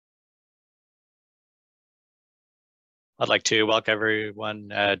I'd like to welcome everyone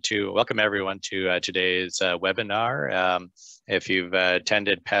to today's webinar. If you've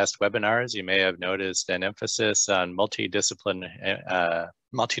attended past webinars, you may have noticed an emphasis on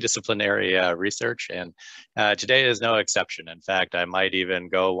multidisciplinary research, and today is no exception. In fact, I might even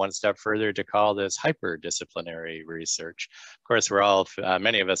go one step further to call this hyperdisciplinary research. Of course,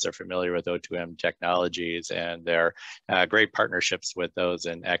 many of us are familiar with O2M technologies and their great partnerships with those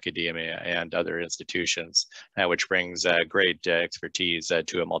in academia and other institutions, which brings great expertise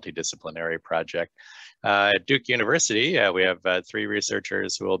to a multidisciplinary project. At Duke University, we have three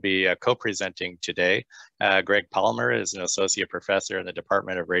researchers who will be co-presenting today. Greg Palmer is an associate professor in the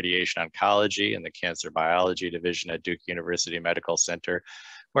Department of Radiation Oncology in the Cancer Biology Division at Duke University Medical Center,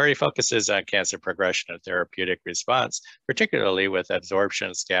 where he focuses on cancer progression and therapeutic response, particularly with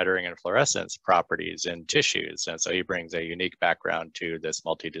absorption, scattering, and fluorescence properties in tissues. And so he brings a unique background to this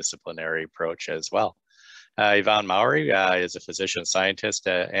multidisciplinary approach as well. Yvonne Mowry is a physician scientist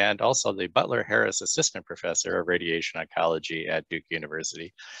and also the Butler Harris Assistant Professor of Radiation Oncology at Duke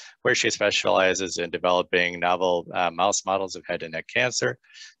University, where she specializes in developing novel mouse models of head and neck cancer,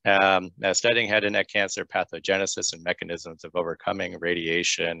 studying head and neck cancer pathogenesis and mechanisms of overcoming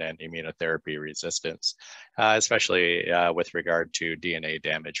radiation and immunotherapy resistance, especially with regard to DNA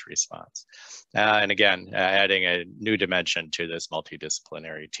damage response. And again, adding a new dimension to this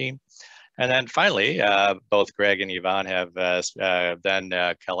multidisciplinary team. And then finally, both Greg and Yvonne have then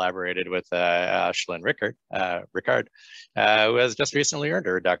collaborated with Ashlyn Rickard, who has just recently earned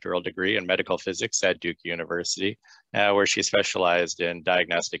her doctoral degree in medical physics at Duke University, where she specialized in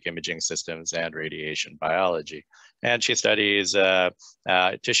diagnostic imaging systems and radiation biology. And she studies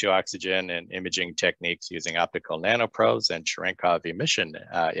tissue oxygen and imaging techniques using optical nanoprobes and Cherenkov emission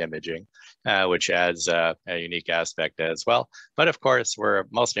imaging, which adds a unique aspect as well. But of course, we're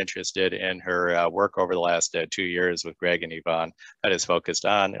most interested in her work over the last 2 years with Greg and Yvonne that is focused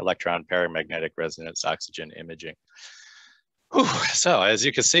on electron paramagnetic resonance oxygen imaging. Whew. So as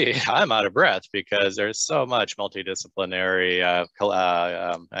you can see, I'm out of breath because there's so much multidisciplinary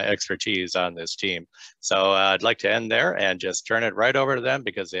expertise on this team. So I'd like to end there and just turn it right over to them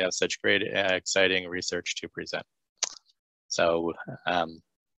because they have such great, exciting research to present. So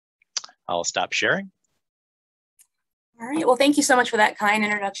I'll stop sharing. All right, well, thank you so much for that kind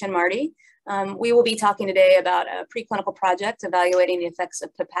introduction, Marty. We will be talking today about a preclinical project evaluating the effects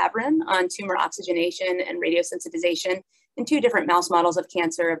of papaverine on tumor oxygenation and radiosensitization in 2 different mouse models of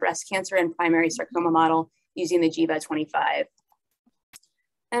cancer, a breast cancer and primary sarcoma model using the JIVA-25.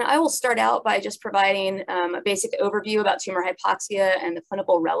 And I will start out by just providing a basic overview about tumor hypoxia and the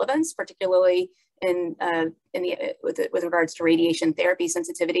clinical relevance, particularly with regards to radiation therapy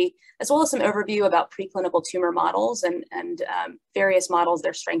sensitivity, as well as some overview about preclinical tumor models and various models,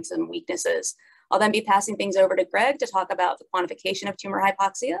 their strengths and weaknesses. I'll then be passing things over to Greg to talk about the quantification of tumor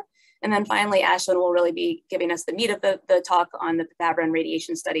hypoxia. And then finally, Ashlyn will really be giving us the meat of the talk on the papaverine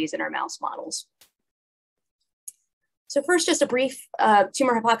radiation studies in our mouse models. So first, just a brief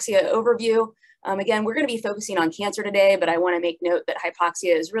tumor hypoxia overview. Again, we're going to be focusing on cancer today, but I want to make note that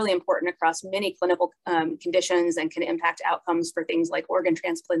hypoxia is really important across many clinical conditions and can impact outcomes for things like organ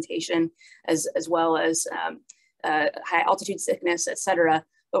transplantation, as well as high altitude sickness, et cetera.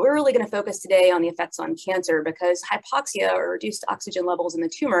 But we're really going to focus today on the effects on cancer because hypoxia or reduced oxygen levels in the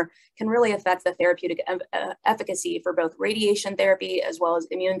tumor can really affect the therapeutic efficacy for both radiation therapy as well as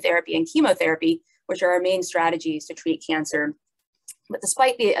immune therapy and chemotherapy, which are our main strategies to treat cancer. But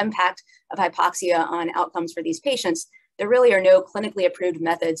despite the impact of hypoxia on outcomes for these patients, there really are no clinically approved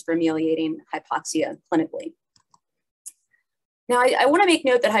methods for ameliorating hypoxia clinically. Now, I want to make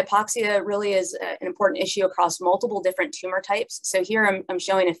note that hypoxia really is an important issue across multiple different tumor types. So here I'm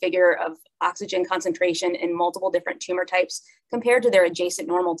showing a figure of oxygen concentration in multiple different tumor types compared to their adjacent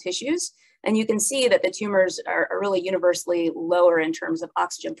normal tissues. And you can see that the tumors are really universally lower in terms of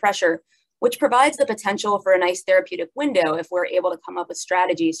oxygen pressure, which provides the potential for a nice therapeutic window if we're able to come up with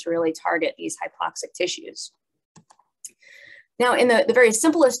strategies to really target these hypoxic tissues. Now, in the very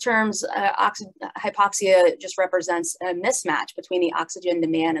simplest terms, hypoxia just represents a mismatch between the oxygen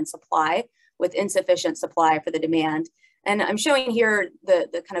demand and supply with insufficient supply for the demand. And I'm showing here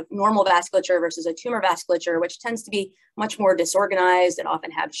the kind of normal vasculature versus a tumor vasculature, which tends to be much more disorganized and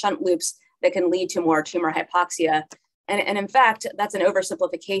often have shunt loops that can lead to more tumor hypoxia. And in fact, that's an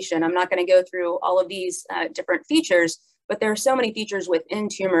oversimplification. I'm not going to go through all of these different features, but there are so many features within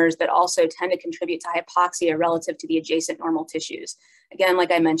tumors that also tend to contribute to hypoxia relative to the adjacent normal tissues. Again,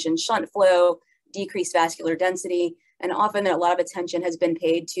 like I mentioned, shunt flow, decreased vascular density, and often a lot of attention has been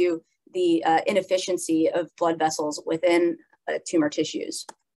paid to the inefficiency of blood vessels within tumor tissues.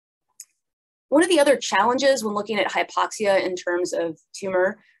 One of the other challenges when looking at hypoxia in terms of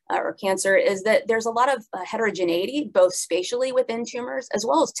tumor or cancer is that there's a lot of heterogeneity, both spatially within tumors, as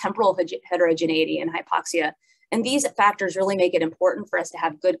well as temporal heterogeneity in hypoxia. And these factors really make it important for us to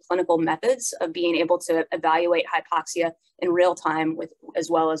have good clinical methods of being able to evaluate hypoxia in real time, as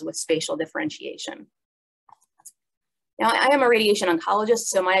well as with spatial differentiation. Now, I am a radiation oncologist,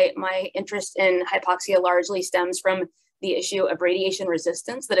 so my interest in hypoxia largely stems from the issue of radiation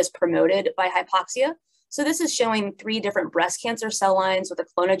resistance that is promoted by hypoxia. So this is showing 3 different breast cancer cell lines with a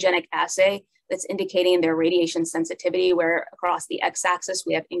clonogenic assay that's indicating their radiation sensitivity, where across the x-axis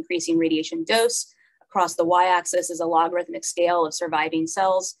we have increasing radiation dose. Across the y-axis is a logarithmic scale of surviving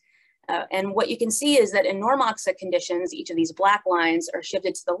cells. And what you can see is that in normoxic conditions, each of these black lines are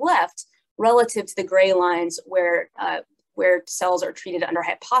shifted to the left relative to the gray lines where cells are treated under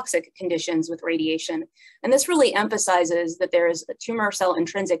hypoxic conditions with radiation. And this really emphasizes that there is a tumor cell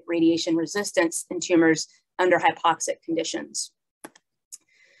intrinsic radiation resistance in tumors under hypoxic conditions.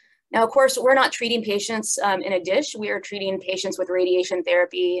 Now, of course, we're not treating patients in a dish. We are treating patients with radiation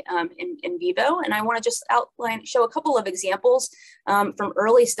therapy in vivo. And I want to just show a couple of examples from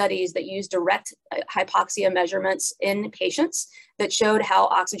early studies that use direct hypoxia measurements in patients that showed how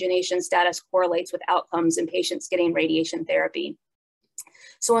oxygenation status correlates with outcomes in patients getting radiation therapy.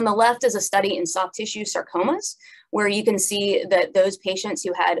 So on the left is a study in soft tissue sarcomas, where you can see that those patients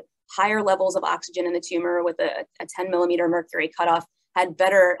who had higher levels of oxygen in the tumor with a 10 millimeter mercury cutoff had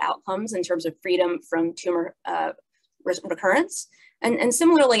better outcomes in terms of freedom from tumor recurrence. And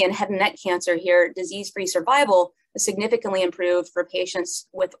similarly in head and neck cancer here, disease-free survival is significantly improved for patients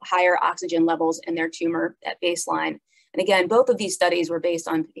with higher oxygen levels in their tumor at baseline. And again, both of these studies were based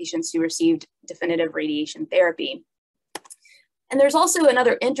on patients who received definitive radiation therapy. And there's also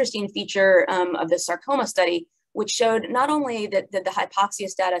another interesting feature of the sarcoma study, which showed not only that the hypoxia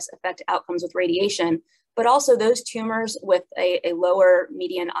status affect outcomes with radiation, but also those tumors with a lower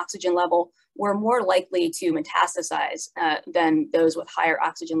median oxygen level were more likely to metastasize than those with higher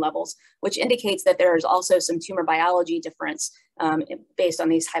oxygen levels, which indicates that there is also some tumor biology difference based on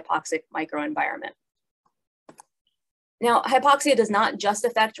these hypoxic microenvironment. Now, hypoxia does not just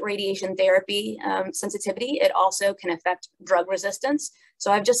affect radiation therapy sensitivity, it also can affect drug resistance.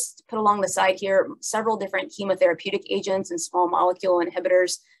 So I've just put along the side here several different chemotherapeutic agents and small molecule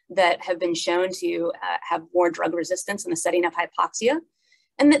inhibitors that have been shown to have more drug resistance in the setting of hypoxia.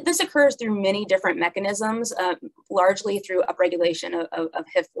 And this occurs through many different mechanisms, largely through upregulation of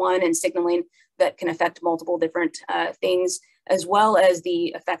HIF-1 and signaling that can affect multiple different things, as well as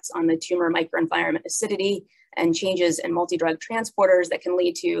the effects on the tumor microenvironment acidity and changes in multi-drug transporters that can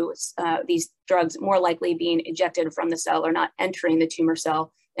lead to these drugs more likely being ejected from the cell or not entering the tumor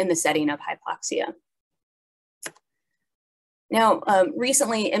cell in the setting of hypoxia. Now,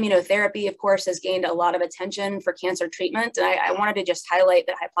 recently, immunotherapy, of course, has gained a lot of attention for cancer treatment. And I wanted to just highlight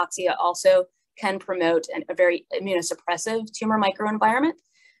that hypoxia also can promote a very immunosuppressive tumor microenvironment.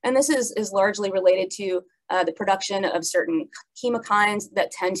 And this is largely related to the production of certain chemokines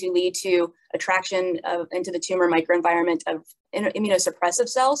that tend to lead to attraction into the tumor microenvironment of immunosuppressive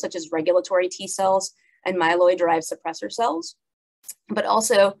cells, such as regulatory T cells and myeloid-derived suppressor cells. But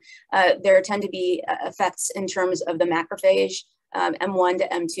also, there tend to be effects in terms of the macrophage, M1 to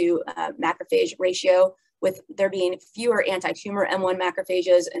M2 macrophage ratio, with there being fewer anti-tumor M1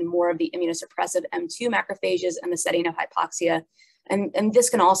 macrophages and more of the immunosuppressive M2 macrophages in the setting of hypoxia. And this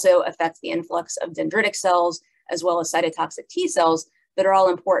can also affect the influx of dendritic cells, as well as cytotoxic T cells that are all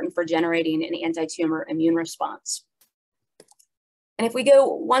important for generating an anti-tumor immune response. And if we go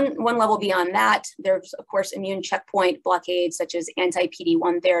one level beyond that, there's, of course, immune checkpoint blockades, such as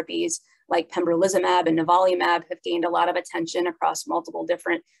anti-PD-1 therapies like pembrolizumab and nivolumab have gained a lot of attention across multiple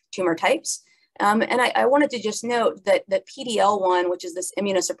different tumor types. And I wanted to just note that PD-L1, which is this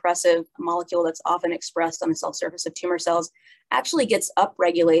immunosuppressive molecule that's often expressed on the cell surface of tumor cells, actually gets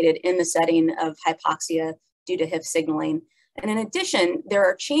upregulated in the setting of hypoxia due to HIF signaling. And in addition, there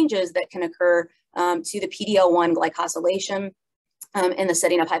are changes that can occur to the PD-L1 glycosylation in the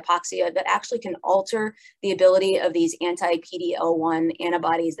setting of hypoxia that actually can alter the ability of these anti-PD-L1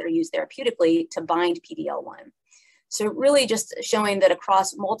 antibodies that are used therapeutically to bind PD-L1. So really just showing that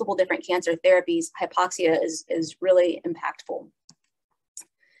across multiple different cancer therapies, hypoxia is really impactful.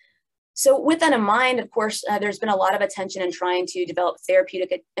 So with that in mind, of course, there's been a lot of attention in trying to develop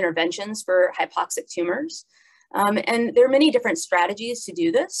therapeutic interventions for hypoxic tumors. And there are many different strategies to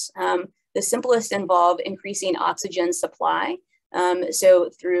do this. The simplest involve increasing oxygen supply. So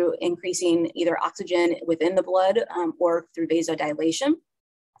through increasing either oxygen within the blood or through vasodilation,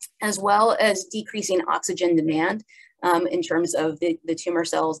 as well as decreasing oxygen demand in terms of the tumor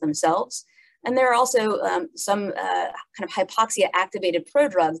cells themselves. And there are also some kind of hypoxia-activated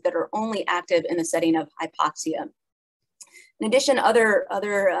prodrugs that are only active in the setting of hypoxia. In addition, other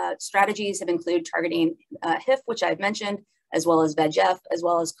strategies have included targeting HIF, which I've mentioned, as well as VEGF, as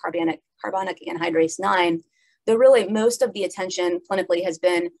well as carbonic anhydrase 9. Though really most of the attention clinically has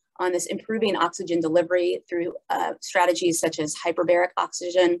been on this improving oxygen delivery through strategies such as hyperbaric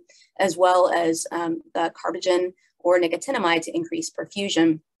oxygen, as well as carbagin or nicotinamide to increase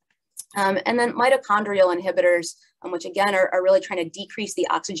perfusion. And then mitochondrial inhibitors, which again are really trying to decrease the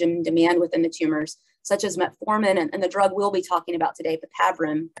oxygen demand within the tumors, such as metformin and the drug we'll be talking about today,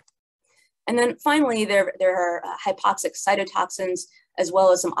 papaverine. And then finally, there are hypoxic cytotoxins, as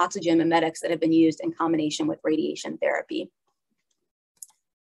well as some oxygen mimetics that have been used in combination with radiation therapy.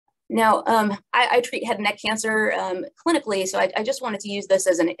 Now, I treat head and neck cancer clinically, so I just wanted to use this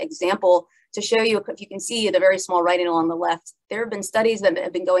as an example to show you, if you can see the very small writing on the left, there have been studies that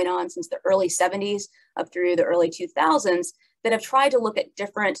have been going on since the early 70s up through the early 2000s that have tried to look at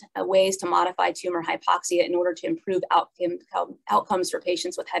different ways to modify tumor hypoxia in order to improve outcomes for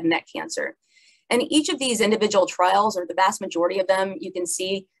patients with head and neck cancer. And each of these individual trials, or the vast majority of them, you can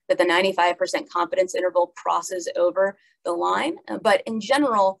see that the 95% confidence interval crosses over the line. But in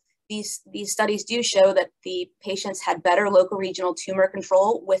general, these studies do show that the patients had better local regional tumor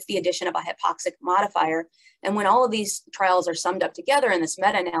control with the addition of a hypoxic modifier. And when all of these trials are summed up together in this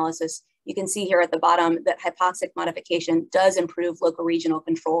meta-analysis, you can see here at the bottom that hypoxic modification does improve local regional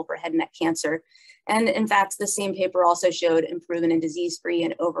control for head and neck cancer. And in fact, the same paper also showed improvement in disease-free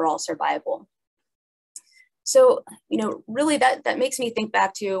and overall survival. So, really that makes me think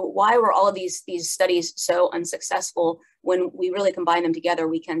back to why were all of these studies so unsuccessful? When we really combine them together,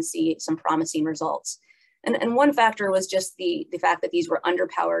 we can see some promising results. And one factor was just the fact that these were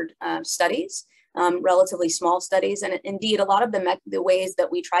underpowered studies, relatively small studies. And indeed, a lot of the ways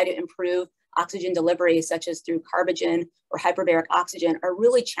that we try to improve oxygen delivery, such as through carbagin or hyperbaric oxygen, are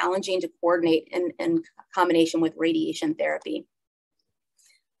really challenging to coordinate in combination with radiation therapy.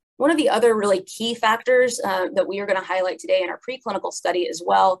 One of the other really key factors that we are going to highlight today in our preclinical study as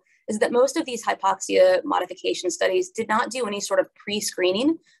well is that most of these hypoxia modification studies did not do any sort of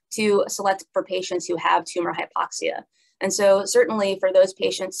pre-screening to select for patients who have tumor hypoxia. And so certainly for those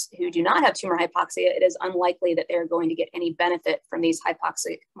patients who do not have tumor hypoxia, it is unlikely that they're going to get any benefit from these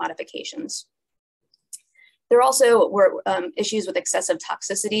hypoxic modifications. There also were issues with excessive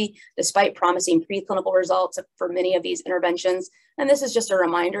toxicity, despite promising preclinical results for many of these interventions. And this is just a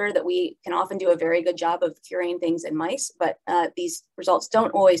reminder that we can often do a very good job of curing things in mice, but these results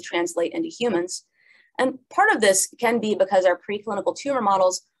don't always translate into humans. And part of this can be because our preclinical tumor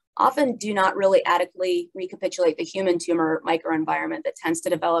models often do not really adequately recapitulate the human tumor microenvironment that tends to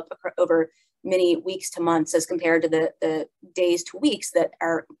develop over many weeks to months as compared to the days to weeks that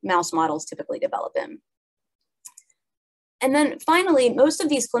our mouse models typically develop in. And then finally, most of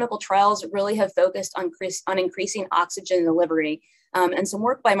these clinical trials really have focused on increasing oxygen delivery. And some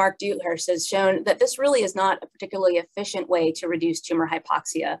work by Mark Dewhurst has shown that this really is not a particularly efficient way to reduce tumor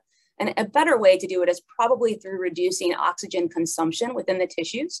hypoxia. And a better way to do it is probably through reducing oxygen consumption within the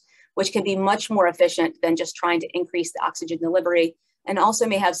tissues, which can be much more efficient than just trying to increase the oxygen delivery, and also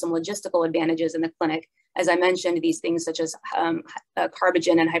may have some logistical advantages in the clinic. As I mentioned, these things such as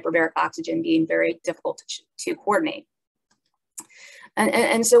carbagin and hyperbaric oxygen being very difficult to coordinate.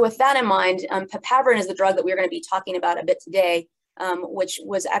 And so with that in mind, papaverine is the drug that we're going to be talking about a bit today, which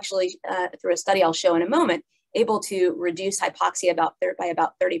was actually, through a study I'll show in a moment, able to reduce hypoxia by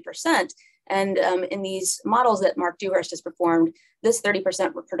about 30%. And in these models that Mark Dewhurst has performed, this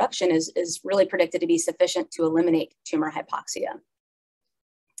 30% reproduction is really predicted to be sufficient to eliminate tumor hypoxia.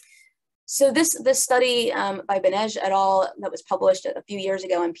 So this study by Benej et al. That was published a few years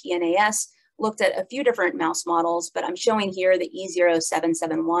ago in PNAS looked at a few different mouse models, but I'm showing here the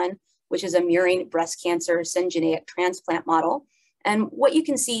E0771, which is a murine breast cancer syngeneic transplant model. And what you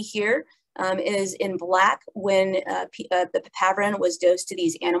can see here is in black, when the papaverine was dosed to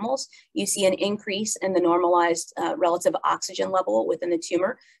these animals, you see an increase in the normalized relative oxygen level within the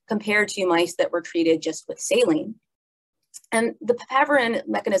tumor compared to mice that were treated just with saline. And the papaverine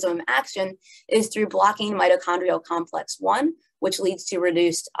mechanism of action is through blocking mitochondrial complex 1, which leads to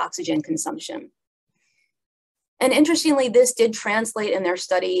reduced oxygen consumption. And interestingly, this did translate in their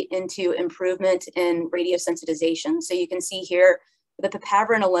study into improvement in radiosensitization. So you can see here, the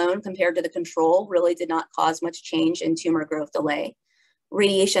papaverine alone compared to the control really did not cause much change in tumor growth delay.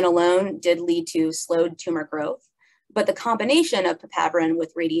 Radiation alone did lead to slowed tumor growth, but the combination of papaverine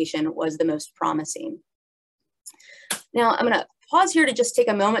with radiation was the most promising. Now, I'm going to pause here to just take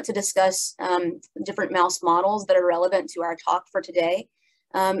a moment to discuss different mouse models that are relevant to our talk for today.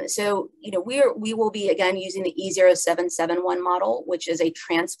 So, we will be, again, using the E0771 model, which is a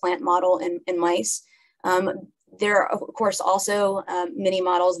transplant model in mice. There are, of course, also many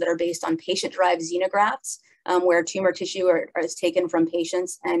models that are based on patient-derived xenografts, where tumor tissue is taken from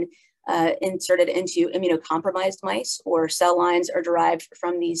patients and inserted into immunocompromised mice, or cell lines are derived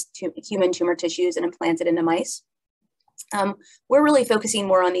from these human tumor tissues and implanted into mice. We're really focusing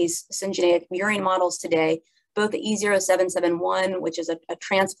more on these syngeneic murine models today, both the E0771, which is a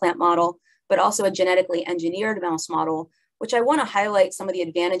transplant model, but also a genetically engineered mouse model, which I want to highlight some of the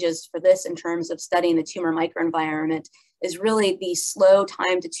advantages for this in terms of studying the tumor microenvironment, is really the slow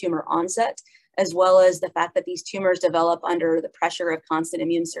time to tumor onset, as well as the fact that these tumors develop under the pressure of constant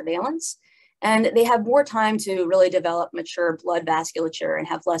immune surveillance. And they have more time to really develop mature blood vasculature and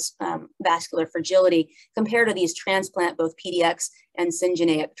have less vascular fragility compared to these transplant, both PDX and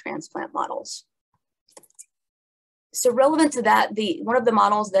syngeneic transplant models. So relevant to that, one of the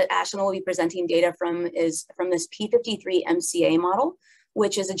models that Ashton will be presenting data from is from this P53 MCA model,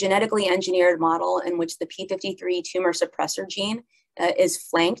 which is a genetically engineered model in which the P53 tumor suppressor gene is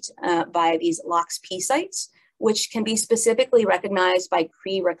flanked by these LOXP sites, which can be specifically recognized by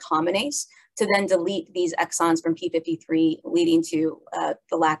pre-recombinase to then delete these exons from P53, leading to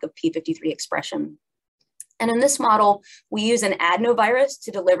the lack of P53 expression. And in this model, we use an adenovirus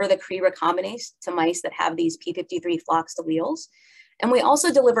to deliver the pre-recombinase to mice that have these P53 floxed alleles. And we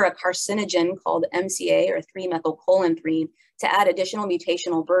also deliver a carcinogen called MCA, or 3-methylcholine-3, to add additional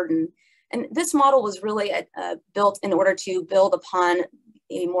mutational burden. And this model was really built in order to build upon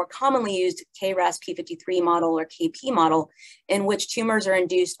a more commonly used KRAS P53 model, or KP model, in which tumors are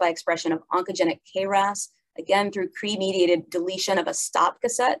induced by expression of oncogenic KRAS, again through pre-mediated deletion of a stop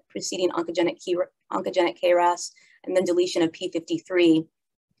cassette preceding oncogenic KRAS, and then deletion of P53.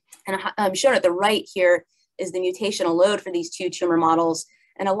 And shown at the right here is the mutational load for these two tumor models.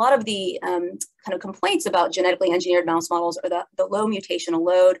 And a lot of the kind of complaints about genetically engineered mouse models are the low mutational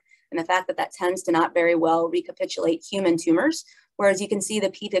load and the fact that that tends to not very well recapitulate human tumors. Whereas you can see the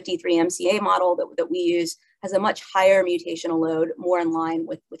P53 MCA model that we use has a much higher mutational load, more in line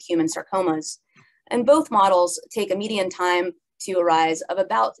with human sarcomas. And both models take a median time to arise of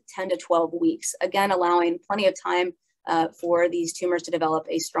about 10 to 12 weeks, again, allowing plenty of time for these tumors to develop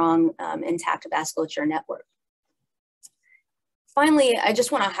a strong intact vasculature network. Finally, I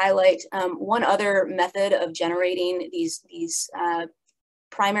just want to highlight one other method of generating these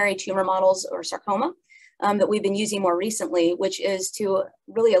primary tumor models or sarcoma that we've been using more recently, which is to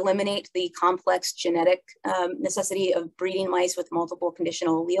really eliminate the complex genetic necessity of breeding mice with multiple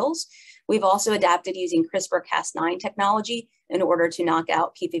conditional alleles. We've also adapted using CRISPR-Cas9 technology in order to knock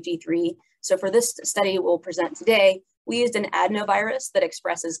out P53. So for this study we'll present today, we used an adenovirus that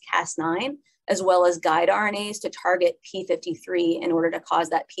expresses Cas9, as well as guide RNAs to target P53 in order to cause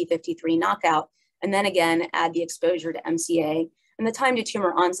that P53 knockout, and then again, add the exposure to MCA. And the time to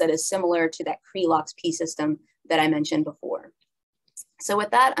tumor onset is similar to that Cree-LOXP system that I mentioned before. So with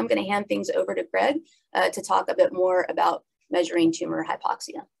that, I'm going to hand things over to Greg to talk a bit more about measuring tumor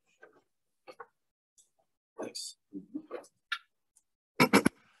hypoxia. Thanks.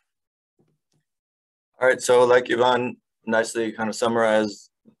 All right, so like Yvonne nicely kind of summarized,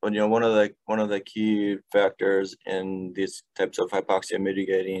 one of the key factors in these types of hypoxia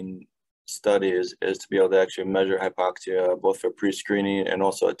mitigating studies is to be able to actually measure hypoxia, both for pre-screening and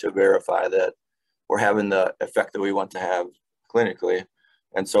also to verify that we're having the effect that we want to have clinically.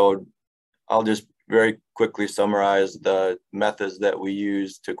 And so I'll just very quickly summarize the methods that we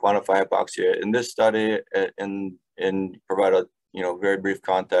use to quantify hypoxia in this study and provide a very brief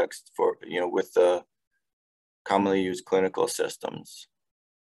context for with the commonly used clinical systems.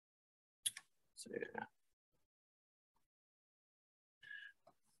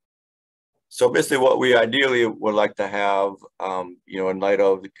 So basically what we ideally would like to have, in light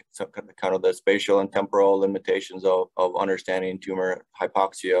of kind of the spatial and temporal limitations of understanding tumor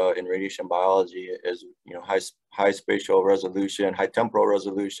hypoxia in radiation biology is, high spatial resolution, high temporal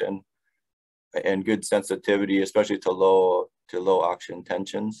resolution, and good sensitivity, especially to low oxygen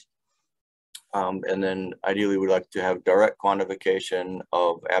tensions. And then ideally we'd like to have direct quantification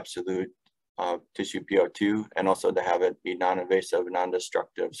of absolute tissue PO2, and also to have it be non-invasive,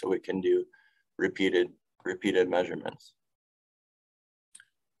 non-destructive, so we can do repeated measurements.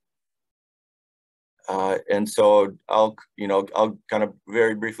 And so I'll kind of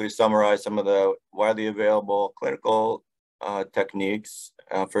very briefly summarize some of the widely available clinical techniques,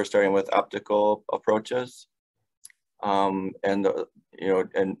 first starting with optical approaches, and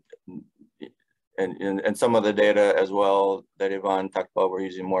and some of the data as well that Yvonne talked about, we're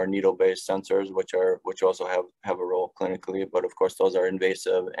using more needle-based sensors, which also have a role clinically, but of course those are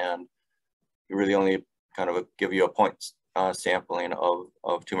invasive and really only kind of give you a point sampling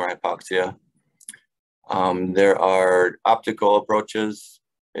of tumor hypoxia. There are optical approaches,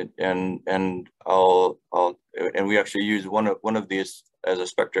 and we actually use one of these as a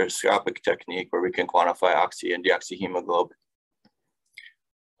spectroscopic technique where we can quantify oxy and deoxyhemoglobin.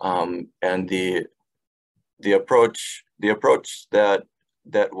 And the approach that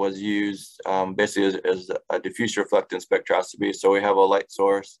was used basically is a diffuse reflectance spectroscopy. So we have a light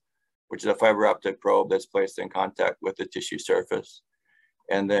source, which is a fiber optic probe that's placed in contact with the tissue surface.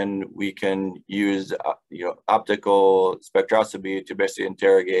 And then we can use optical spectroscopy to basically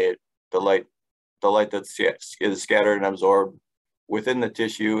interrogate the light that is scattered and absorbed within the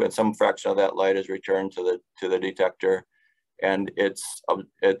tissue, and some fraction of that light is returned to the detector. And the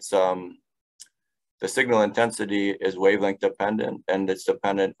signal intensity is wavelength dependent, and it's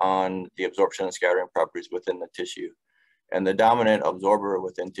dependent on the absorption and scattering properties within the tissue. And the dominant absorber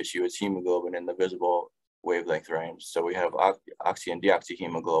within tissue is hemoglobin in the visible wavelength range. So we have oxy and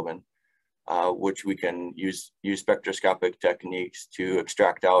deoxyhemoglobin, which we can use spectroscopic techniques to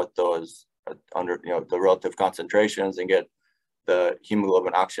extract out those under the relative concentrations and get the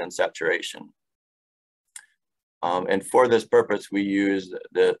hemoglobin oxygen saturation. And for this purpose, we use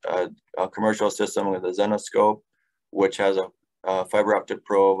a commercial system with a Zenoscope, which has a fiber optic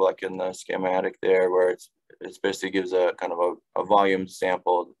probe, like in the schematic there, where it basically gives a kind of a volume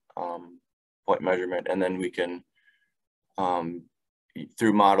sample point measurement, and then we can,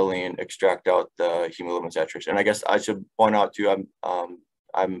 through modeling, extract out the hemoglobin saturation. And I guess I should point out too,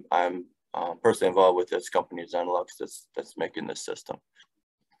 I'm personally involved with this company, Zenlux, that's making this system,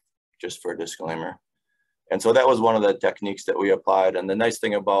 just for a disclaimer. And so that was one of the techniques that we applied. And the nice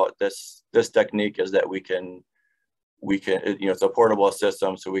thing about this technique is that we can, it's a portable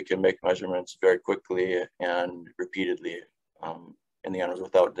system, so we can make measurements very quickly and repeatedly in the animals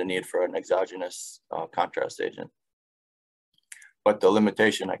without the need for an exogenous contrast agent. But the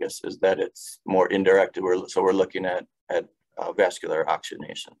limitation, I guess, is that it's more indirect. So we're looking at vascular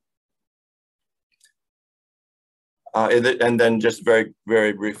oxygenation. And then just very,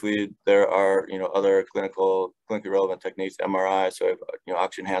 very briefly, there are other clinically relevant techniques, MRI. So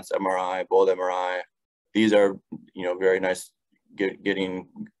oxygen enhanced MRI, bold MRI. These are very nice, getting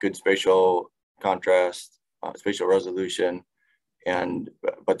good spatial contrast, spatial resolution,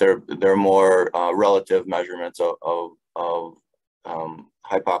 but they're more relative measurements of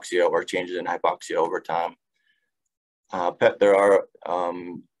hypoxia or changes in hypoxia over time. There are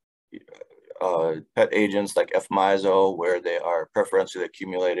PET agents like F-MISO, where they are preferentially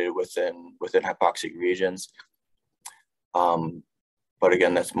accumulated within hypoxic regions. But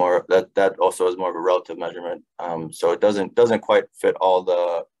again, that's more that also is more of a relative measurement. So it doesn't quite fit all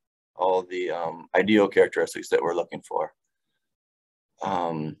the ideal characteristics that we're looking for.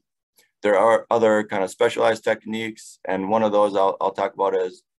 There are other kind of specialized techniques, and one of those I'll talk about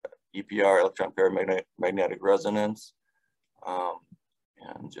is EPR, electron paramagnetic resonance.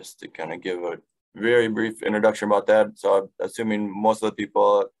 And just to kind of give a very brief introduction about that. So I'm assuming most of the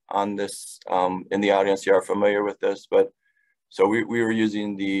people on this, in the audience here, are familiar with this, but so we were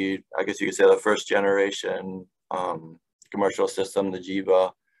using I guess you could say, the first generation commercial system, the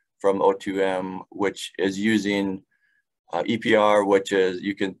JIVA from O2M, which is using EPR, which is,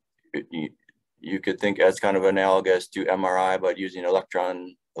 you could think as kind of analogous to MRI, but using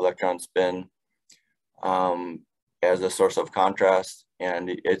electron spin as a source of contrast.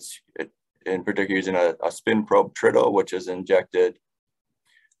 And it's in particular using a spin probe TRIDL, which is injected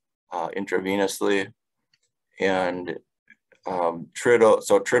intravenously. And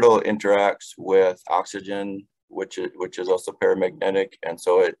TRIDL interacts with oxygen, which is also paramagnetic, and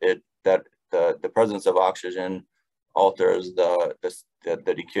so the presence of oxygen alters the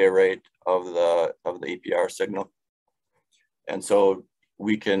decay rate of the EPR signal, and so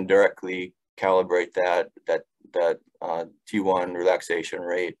we can directly calibrate that T1 relaxation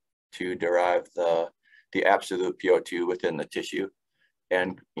rate to derive the absolute PO2 within the tissue,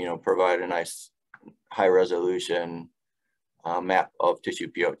 and provide a nice high resolution map of tissue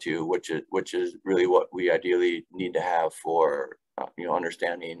PO2, which is really what we ideally need to have for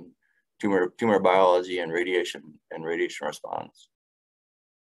understanding tumor biology and radiation response.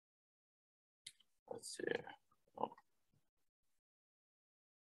 Let's see.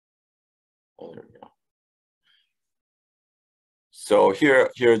 Oh, there we go. So here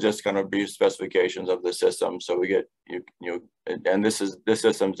are just kind of brief specifications of the system. So we get and this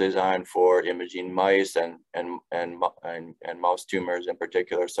system's designed for imaging mice and mouse tumors in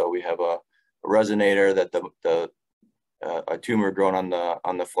particular. So we have resonator that a tumor grown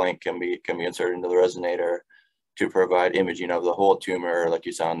on the flank can be inserted into the resonator to provide imaging of the whole tumor, like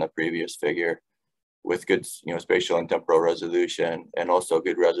you saw in the previous figure, with good spatial and temporal resolution, and also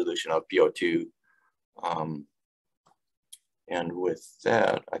good resolution of PO2. And with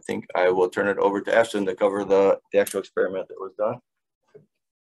that, I think I will turn it over to Ashton to cover the actual experiment that was done.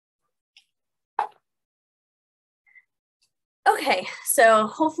 Okay, so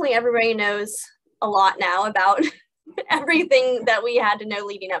hopefully everybody knows a lot now about everything that we had to know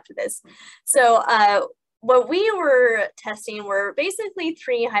leading up to this. So what we were testing were basically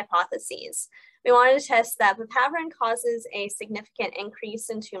 3 hypotheses. We wanted to test that papaverine causes a significant increase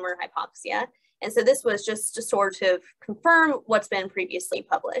in tumor hypoxia. And so this was just to sort of confirm what's been previously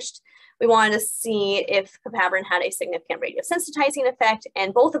published. We wanted to see if papaverine had a significant radiosensitizing effect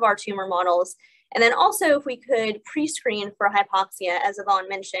in both of our tumor models. And then also if we could pre-screen for hypoxia, as Yvonne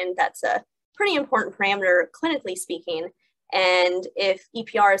mentioned, that's a pretty important parameter clinically speaking. And if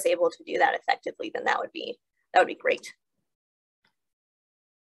EPR is able to do that effectively, then that would be great.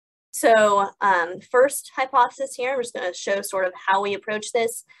 So first hypothesis here, I'm just going to show sort of how we approach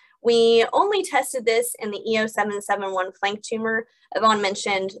this. We only tested this in the E0771 flank tumor. Yvonne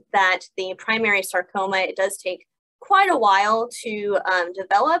mentioned that the primary sarcoma, it does take quite a while to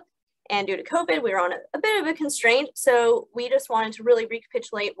develop. And due to COVID, we were on a bit of a constraint. So we just wanted to really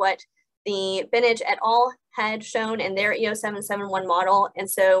recapitulate what the Benage et al. Had shown in their E0771 model. And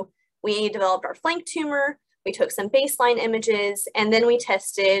so we developed our flank tumor. We took some baseline images, and then we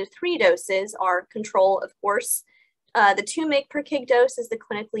tested 3 doses, our control, of course. The 2 mg/kg dose is the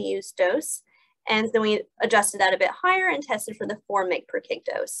clinically used dose. And then we adjusted that a bit higher and tested for the 4 mg/kg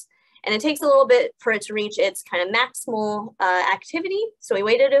dose. And it takes a little bit for it to reach its kind of maximal activity. So we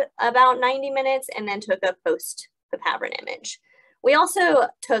waited about 90 minutes and then took a post-papaverine image. We also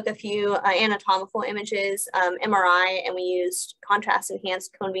took a few anatomical images, MRI, and we used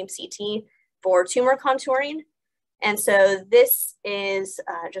contrast-enhanced cone beam CT for tumor contouring. And so this is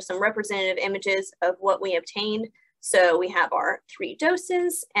just some representative images of what we obtained. So we have our 3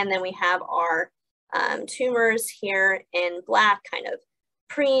 doses, and then we have our tumors here in black, kind of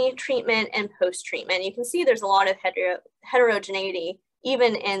pre-treatment and post-treatment. You can see there's a lot of heterogeneity,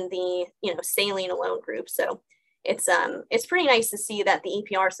 even in the saline alone group. So it's pretty nice to see that the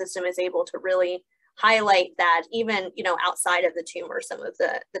EPR system is able to really highlight that even outside of the tumor, some of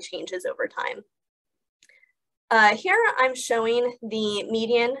the changes over time. Here I'm showing the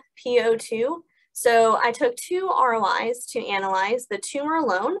median PO2. So I took 2 ROIs to analyze the tumor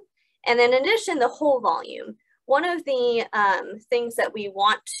alone, and then in addition, the whole volume. One of the things that we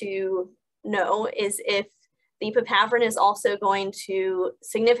want to know is if the papaverine is also going to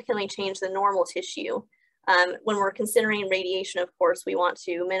significantly change the normal tissue. When we're considering radiation, of course, we want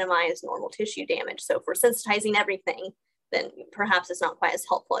to minimize normal tissue damage. So if we're sensitizing everything, then perhaps it's not quite as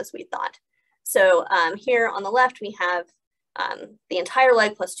helpful as we thought. So here on the left, we have the entire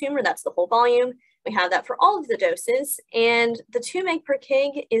leg plus tumor, that's the whole volume. We have that for all of the doses. And the 2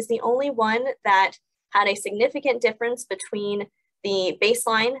 mg/kg is the only one that had a significant difference between the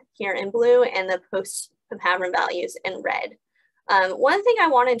baseline here in blue and the post-papaverine values in red. One thing I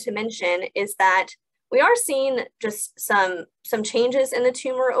wanted to mention is that we are seeing just some changes in the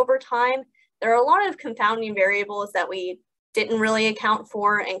tumor over time. There are a lot of confounding variables that we didn't really account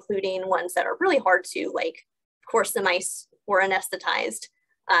for, including ones that are really hard to, like, of course, the mice were anesthetized,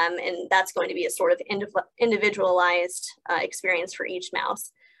 and that's going to be a sort of individualized experience for each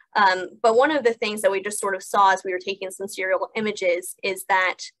mouse. But one of the things that we just sort of saw as we were taking some serial images is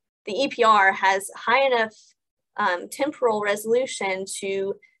that the EPR has high enough temporal resolution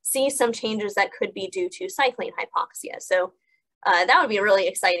to see some changes that could be due to cycling hypoxia. So that would be a really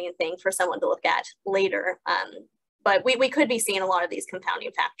exciting thing for someone to look at later. But we could be seeing a lot of these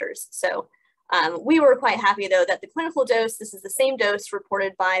confounding factors. So we were quite happy though that the clinical dose, this is the same dose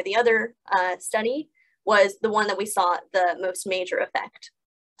reported by the other study, was the one that we saw the most major effect.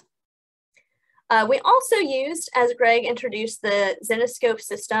 We also used, as Greg introduced, the Zenoscope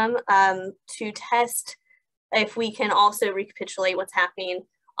system to test if we can also recapitulate what's happening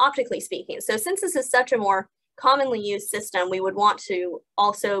optically speaking. So since this is such a more commonly used system, we would want to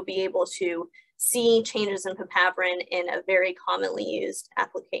also be able to see changes in papaverine in a very commonly used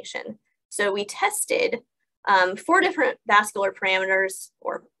application. So we tested 4 different vascular parameters,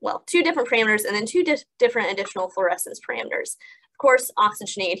 or well, 2 different parameters, and then 2 different additional fluorescence parameters. Of course,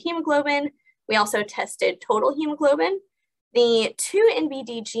 oxygenated hemoglobin. We also tested total hemoglobin. The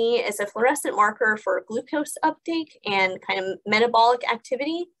 2-NBDG is a fluorescent marker for glucose uptake and kind of metabolic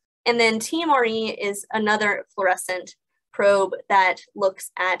activity. And then TMRE is another fluorescent probe that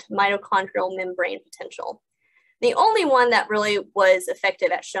looks at mitochondrial membrane potential. The only one that really was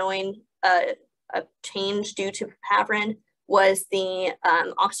effective at showing a change due to papaverine was the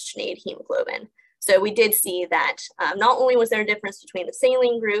oxygenated hemoglobin. So we did see that not only was there a difference between the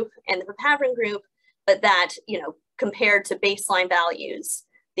saline group and the papaverine group, but that, compared to baseline values,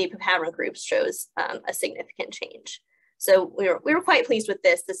 the papaverine group shows a significant change. So we were quite pleased with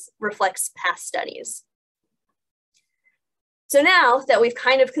this. This reflects past studies. So now that we've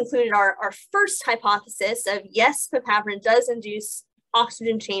kind of concluded our first hypothesis of yes, papaverine does induce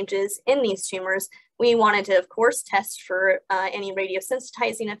oxygen changes in these tumors, we wanted to, of course, test for any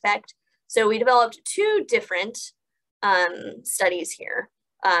radiosensitizing effect. So we developed two different studies here.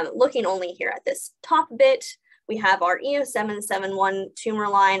 Looking only here at this top bit, we have our EO771 tumor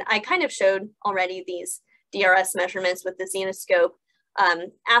line. I kind of showed already these DRS measurements with the xenoscope.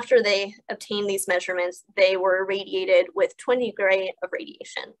 After they obtained these measurements, they were irradiated with 20 gray of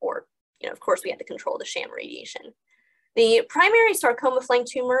radiation, or, of course, we had to control the sham radiation. The primary sarcoma flank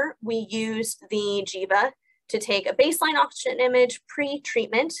tumor, we used the JIVA to take a baseline oxygen image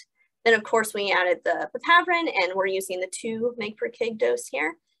pre-treatment. Then, of course, we added the papaverine, and we're using the 2 mg/kg dose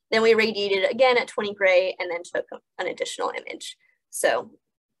here. Then we radiated again at 20 gray and then took an additional image. So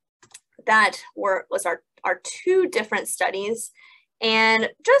that was our two different studies. And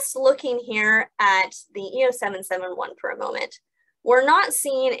just looking here at the EO771 for a moment, we're not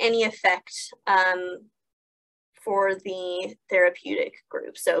seeing any effect for the therapeutic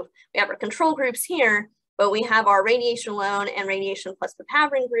group. So we have our control groups here, but we have our radiation alone and radiation plus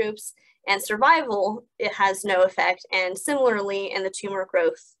papaverine groups, and survival, it has no effect. And similarly in the tumor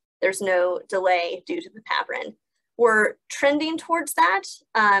growth, there's no delay due to papaverine. We're trending towards that.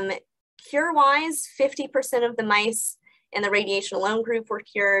 Cure-wise, 50% of the mice in the radiation alone group were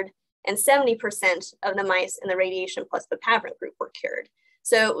cured, and 70% of the mice in the radiation plus papaverine group were cured.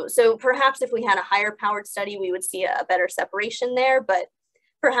 So perhaps if we had a higher powered study, we would see a better separation there, but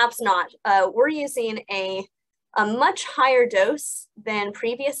perhaps not. We're using a much higher dose than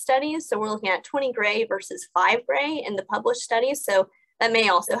previous studies. So we're looking at 20 gray versus 5 gray in the published studies. So that may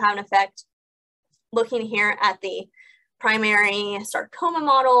also have an effect. Looking here at the primary sarcoma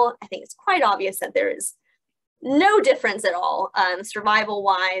model, I think it's quite obvious that there is no difference at all,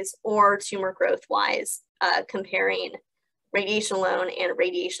 survival-wise or tumor growth-wise, comparing radiation alone and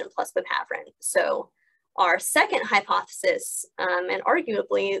radiation plus papaverine. So our second hypothesis, and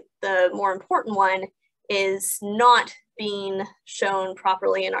arguably the more important one, is not being shown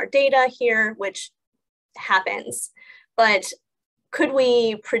properly in our data here, which happens. But could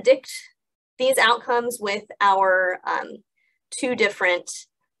we predict these outcomes with our two different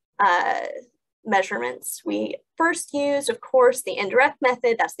measurements? We first used, of course, the indirect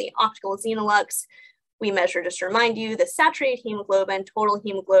method. That's the optical xenolux. We measure, just to remind you, the saturated hemoglobin, total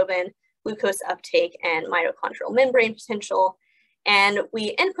hemoglobin, glucose uptake, and mitochondrial membrane potential. And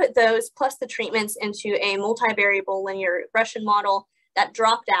we input those plus the treatments into a multivariable linear regression model that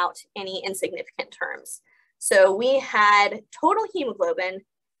dropped out any insignificant terms. So we had total hemoglobin,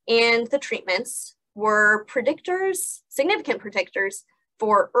 and the treatments were predictors, significant predictors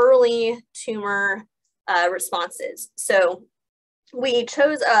for early tumor responses. So we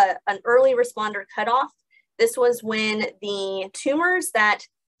chose an early responder cutoff. This was when the tumors that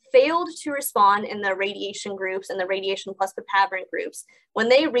failed to respond in the radiation groups and the radiation plus papaverine groups, when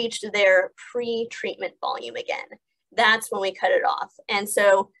they reached their pre-treatment volume again, that's when we cut it off. And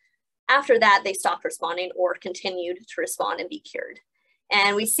so after that, they stopped responding or continued to respond and be cured.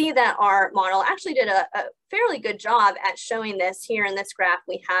 And we see that our model actually did a fairly good job at showing this. Here in this graph,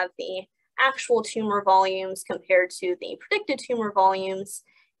 we have the actual tumor volumes compared to the predicted tumor volumes.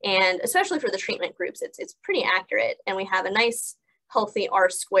 And especially for the treatment groups, it's pretty accurate. And we have a nice healthy R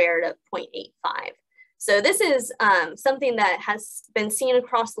squared of 0.85. So this is something that has been seen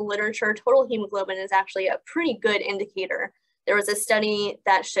across the literature. Total hemoglobin is actually a pretty good indicator. There was a study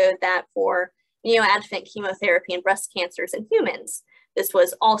that showed that for neoadjuvant chemotherapy and breast cancers in humans, this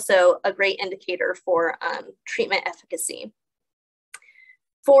was also a great indicator for treatment efficacy.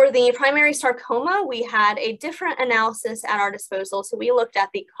 For the primary sarcoma, we had a different analysis at our disposal. So we looked at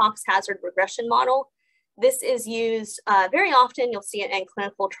the Cox hazard regression model. This is used very often. You'll see it in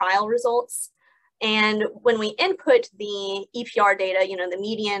clinical trial results. And when we input the EPR data, the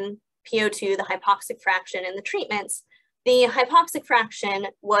median PO2, the hypoxic fraction, and the treatments, the hypoxic fraction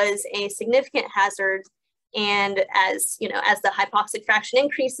was a significant hazard. And as the hypoxic fraction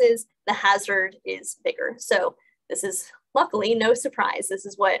increases, the hazard is bigger. So this is luckily no surprise. This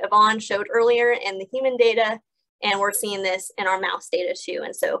is what Yvonne showed earlier in the human data, and we're seeing this in our mouse data too.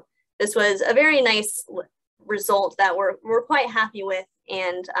 And so this was a very nice result that we're quite happy with.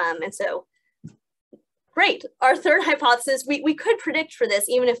 And so great. Our third hypothesis, we could predict for this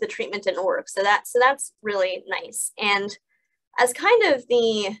even if the treatment didn't work. So that's really nice. And as kind of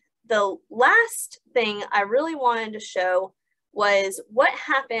the last thing I really wanted to show was what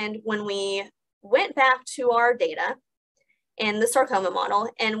happened when we went back to our data in the sarcoma model,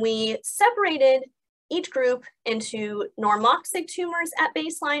 and we separated each group into normoxic tumors at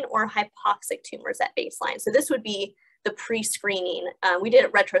baseline or hypoxic tumors at baseline. So this would be the pre-screening. We did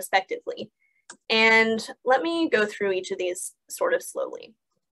it retrospectively. And let me go through each of these sort of slowly.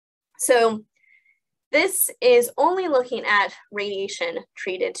 So this is only looking at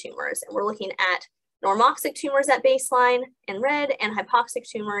radiation-treated tumors, and we're looking at normoxic tumors at baseline in red and hypoxic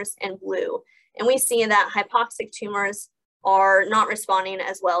tumors in blue. And we see that hypoxic tumors are not responding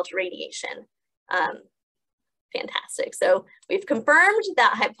as well to radiation. Fantastic. So we've confirmed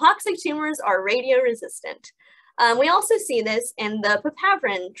that hypoxic tumors are radioresistant. We also see this in the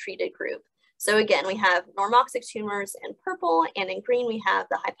papaverine treated group. So again, we have normoxic tumors in purple, and in green we have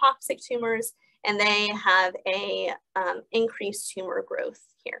the hypoxic tumors, and they have a increased tumor growth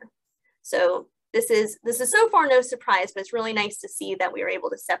here. So this is so far no surprise, but it's really nice to see that we were able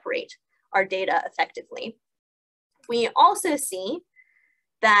to separate our data effectively. We also see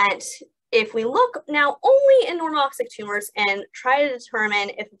that if we look now only in normoxic tumors and try to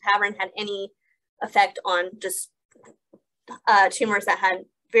determine if papaverine had any effect on just tumors that had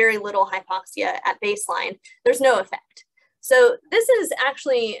very little hypoxia at baseline, there's no effect. So this is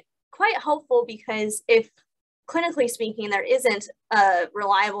actually quite helpful because if clinically speaking, there isn't a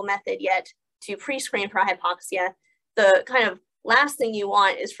reliable method yet to pre-screen for hypoxia, the kind of last thing you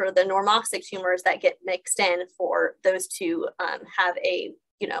want is for the normoxic tumors that get mixed in for those to have a,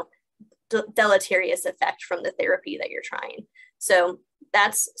 deleterious effect from the therapy that you're trying. So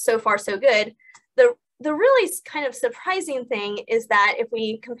that's so far so good. The really kind of surprising thing is that if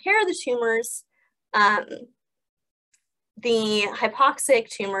we compare the tumors, the hypoxic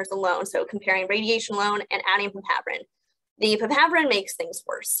tumors alone, so comparing radiation alone and adding papaverine, the papaverine makes things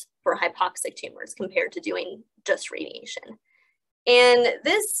worse for hypoxic tumors compared to doing just radiation. And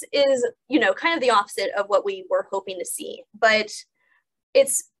this is, kind of the opposite of what we were hoping to see, but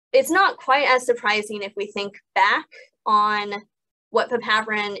it's not quite as surprising if we think back on what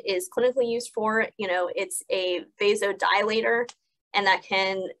papaverine is clinically used for. It's a vasodilator, and that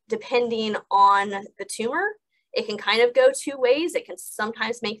can, depending on the tumor, it can kind of go two ways. It can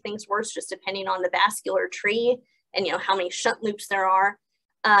sometimes make things worse just depending on the vascular tree and how many shunt loops there are.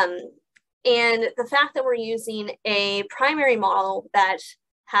 And the fact that we're using a primary model that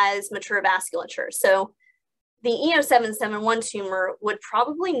has mature vasculature. So the E0771 tumor would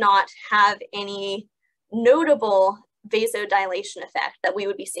probably not have any notable vasodilation effect that we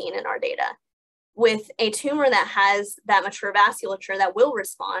would be seeing in our data. With a tumor that has that mature vasculature that will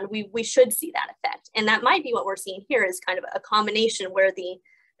respond, we should see that effect. And that might be what we're seeing here, is kind of a combination where the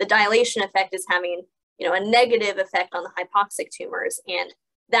dilation effect is having a negative effect on the hypoxic tumors, and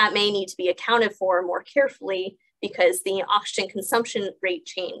that may need to be accounted for more carefully because the oxygen consumption rate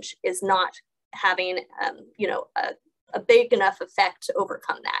change is not having a big enough effect to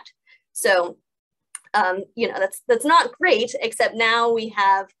overcome that. So that's not great, except now we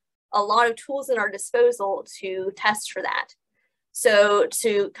have a lot of tools at our disposal to test for that. So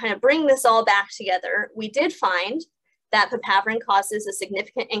to kind of bring this all back together, we did find that papaverine causes a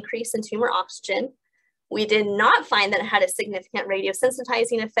significant increase in tumor oxygen. We did not find that it had a significant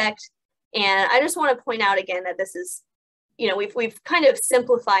radiosensitizing effect. And I just want to point out again that this is, we've kind of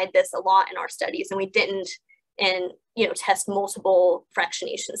simplified this a lot in our studies, and we didn't test multiple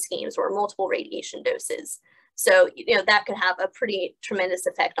fractionation schemes or multiple radiation doses. So, that could have a pretty tremendous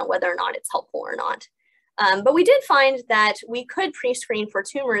effect on whether or not it's helpful or not. But we did find that we could pre-screen for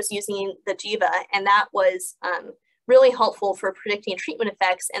tumors using the JIVA, and that was really helpful for predicting treatment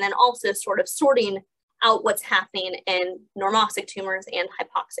effects and then also sort of sorting out what's happening in normoxic tumors and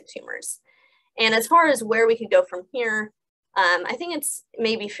hypoxic tumors. And as far as where we could go from here, I think it's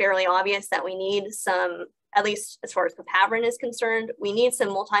maybe fairly obvious that we need some, at least as far as papaverine is concerned, we need some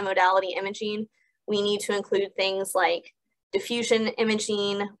multimodality imaging. We need to include things like diffusion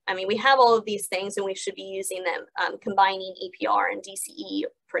imaging. I mean, we have all of these things and we should be using them, combining EPR and DCE,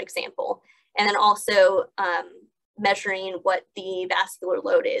 for example, and then also measuring what the vascular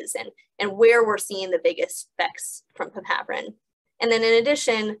load is and where we're seeing the biggest effects from papaverine. And then in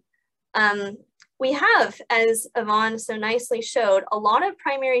addition, we have, as Yvonne so nicely showed, a lot of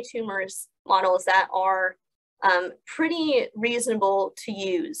primary tumors models that are pretty reasonable to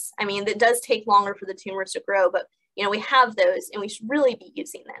use. I mean, it does take longer for the tumors to grow, but we have those and we should really be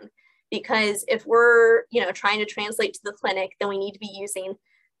using them. because if we're, trying to translate to the clinic, then we need to be using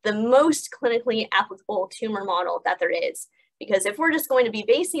the most clinically applicable tumor model that there is. Because if we're just going to be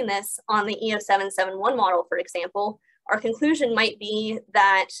basing this on the EO771 model, for example, our conclusion might be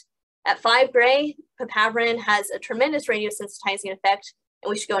that at 5 gray, papaverine has a tremendous radiosensitizing effect,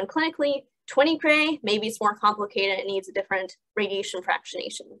 and we should go in clinically. 20 gray, maybe it's more complicated, it needs a different radiation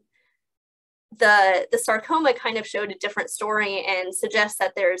fractionation. The sarcoma kind of showed a different story and suggests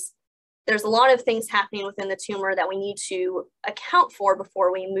that there's a lot of things happening within the tumor that we need to account for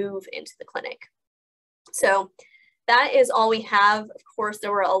before we move into the clinic. So that is all we have. Of course,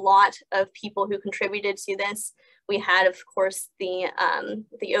 there were a lot of people who contributed to this. We had, of course, the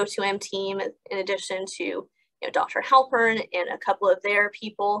O2M team, in addition to Dr. Halpern and a couple of their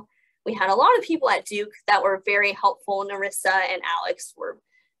people. We had a lot of people at Duke that were very helpful. Narissa and Alex were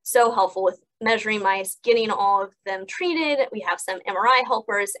so helpful with measuring mice, getting all of them treated. We have some MRI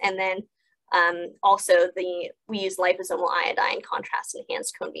helpers, and then also we use liposomal iodine contrast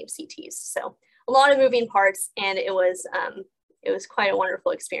enhanced cone beam CTs. So a lot of moving parts, and it was quite a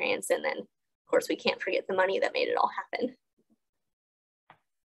wonderful experience. And then, of course, we can't forget the money that made it all happen.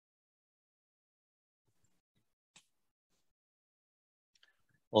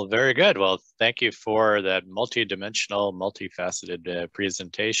 Well, very good. Well, thank you for that multi-dimensional, multifaceted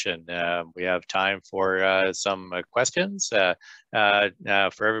presentation. We have time for some questions. For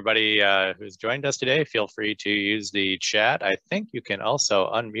everybody who's joined us today, feel free to use the chat. I think you can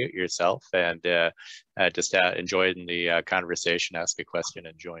also unmute yourself and just enjoy the conversation, ask a question,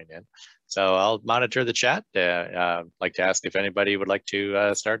 and join in. So I'll monitor the chat. I'd like to ask if anybody would like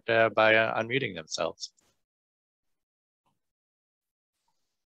to start by unmuting themselves.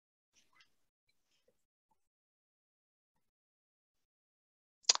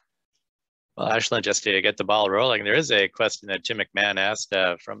 Well, Ashlyn, just to get the ball rolling, there is a question that Tim McMahon asked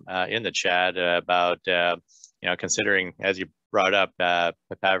from in the chat about, considering, as you brought up,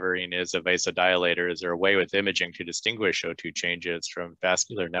 papaverine is a vasodilator. Is there a way with imaging to distinguish O2 changes from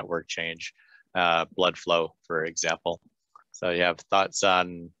vascular network change, blood flow, for example? So you have thoughts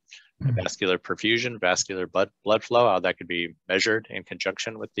on vascular perfusion, vascular blood flow, how that could be measured in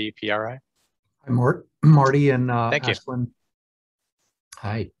conjunction with the PRI? Hi, Marty and Thank you. Ashlyn.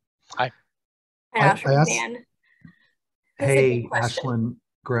 Hi. Hi. Hey, Ashlyn,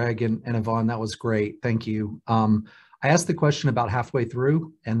 Greg, and Yvonne, that was great. Thank you. I asked the question about halfway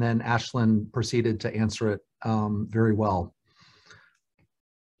through, and then Ashlyn proceeded to answer it very well.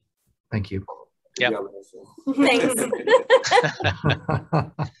 Thank you. Yeah. Thanks.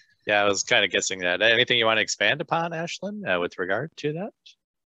 Yeah, I was kind of guessing that. Anything you want to expand upon, Ashlyn, with regard to that?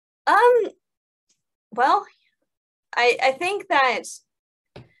 Well, I think that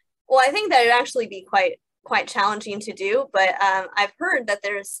it'd actually be quite challenging to do, but I've heard that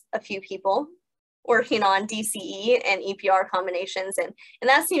there's a few people working on DCE and EPR combinations, and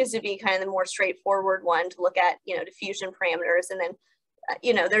that seems to be kind of the more straightforward one to look at, diffusion parameters. And then,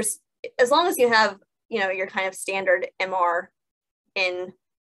 there's, as long as you have, your kind of standard MR in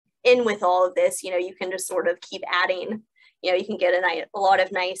with all of this, you can just sort of keep adding, you can get a lot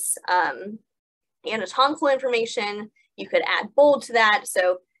of nice anatomical information. You could add bold to that.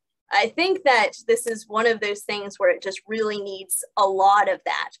 So I think that this is one of those things where it just really needs a lot of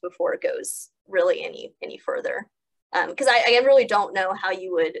that before it goes really any further. Because I really don't know how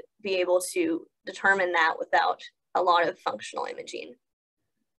you would be able to determine that without a lot of functional imaging.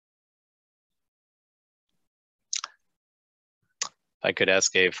 I could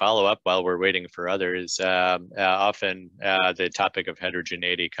ask a follow-up while we're waiting for others. Often the topic of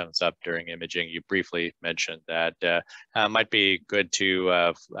heterogeneity comes up during imaging. You briefly mentioned that. Might be good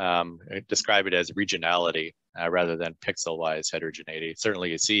to describe it as regionality rather than pixel-wise heterogeneity.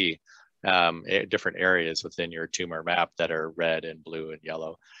 Certainly you see different areas within your tumor map that are red and blue and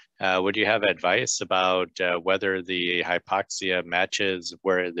yellow. Would you have advice about whether the hypoxia matches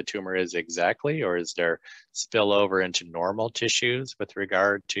where the tumor is exactly, or is there spillover into normal tissues with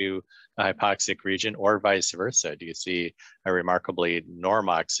regard to a hypoxic region, or vice versa? Do you see a remarkably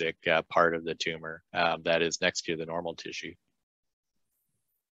normoxic part of the tumor that is next to the normal tissue?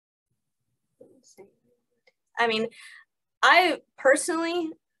 I mean, I personally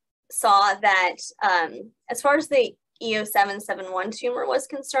saw that as far as the EO771 tumor was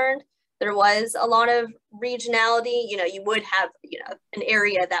concerned, there was a lot of regionality. You would have, an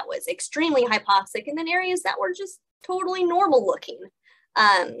area that was extremely hypoxic and then areas that were just totally normal looking.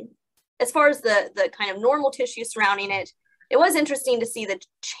 As far as the kind of normal tissue surrounding it, it was interesting to see the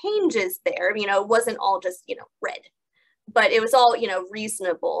changes there. It wasn't all just, red, but it was all,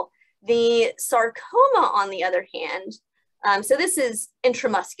 reasonable. The sarcoma, on the other hand, So this is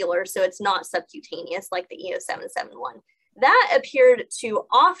intramuscular, so it's not subcutaneous like the EO771. That appeared to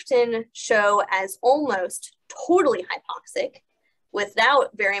often show as almost totally hypoxic without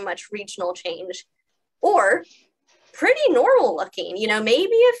very much regional change, or pretty normal looking, you know,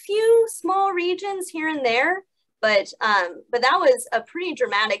 maybe a few small regions here and there, but that was a pretty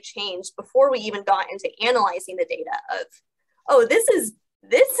dramatic change before we even got into analyzing the data of, oh, this is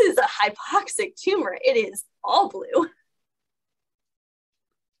a hypoxic tumor. It is all blue.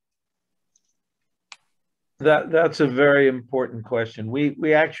 That's a very important question.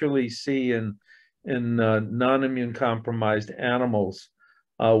 We actually see in non-immune compromised animals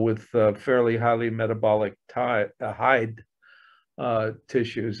with fairly highly metabolic hide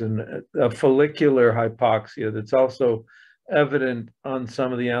tissues and a follicular hypoxia that's also evident on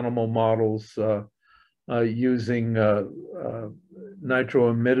some of the animal models using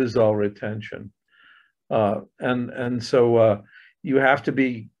nitroimidazole retention. And so you have to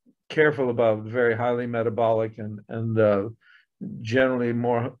be careful about very highly metabolic and generally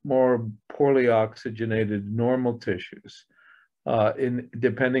more poorly oxygenated normal tissues,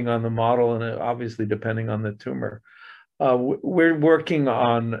 depending on the model and obviously depending on the tumor. We're working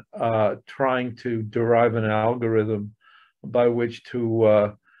on trying to derive an algorithm by which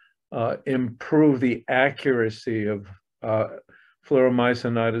to improve the accuracy of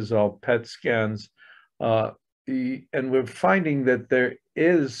fluoromycinidazole PET scans. And we're finding that there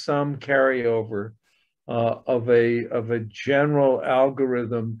is some carryover of a general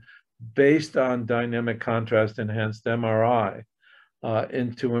algorithm based on dynamic contrast enhanced MRI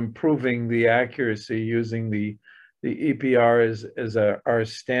into improving the accuracy using the EPR as our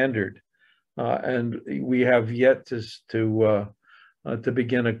standard. And we have yet to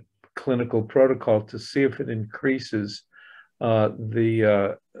begin a clinical protocol to see if it increases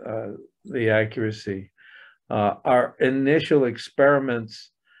the accuracy. Our initial experiments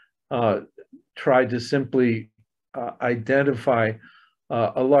tried to simply identify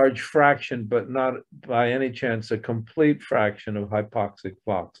a large fraction, but not by any chance a complete fraction of hypoxic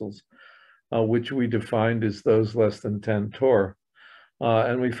voxels, which we defined as those less than 10 torr.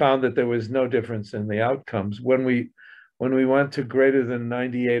 And we found that there was no difference in the outcomes. When we went to greater than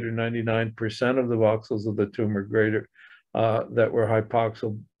 98 or 99% of the voxels of the tumor that were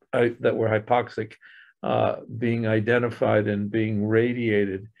hypoxic, being identified and being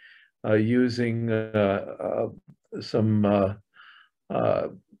radiated using some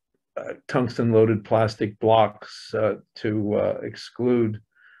tungsten-loaded plastic blocks to exclude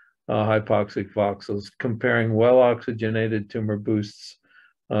hypoxic voxels, comparing well-oxygenated tumor boosts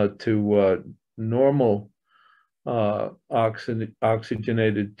to normal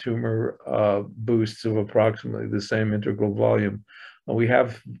oxygenated tumor boosts of approximately the same integral volume. We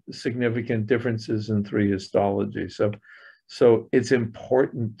have significant differences in 3 histology. So it's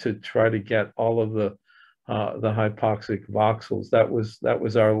important to try to get all of the hypoxic voxels. That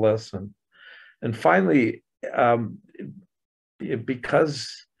was our lesson. And finally,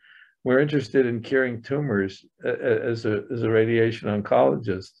 because we're interested in curing tumors as a radiation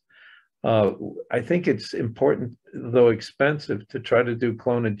oncologist, I think it's important, though expensive, to try to do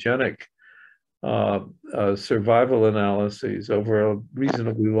clonogenic survival analyses over a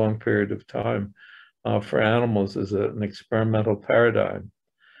reasonably long period of time for animals as an experimental paradigm,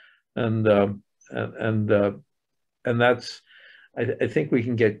 and that's I think we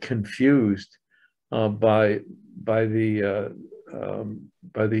can get confused by the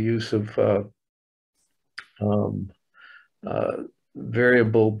use of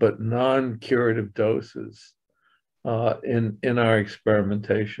variable but non-curative doses in our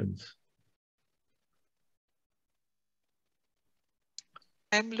experimentations.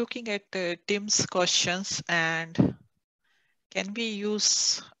 I'm looking at Tim's questions, and can we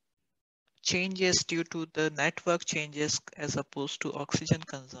use changes due to the network changes as opposed to oxygen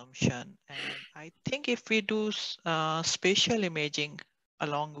consumption? And I think if we do spatial imaging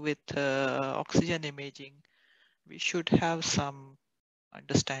along with oxygen imaging, we should have some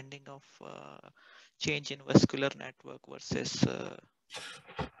understanding of change in vascular network versus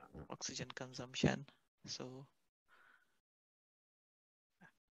oxygen consumption. So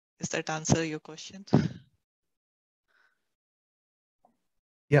does that answer your question?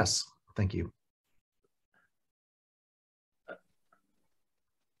 Yes, thank you.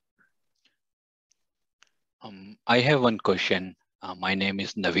 I have one question. My name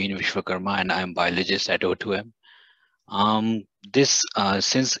is Naveen Vishwakarma and I'm biologist at O2M.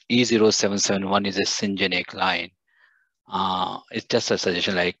 Since E0771 is a syngeneic line, it's just a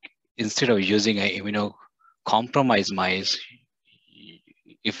suggestion, like instead of using an immunocompromised mice,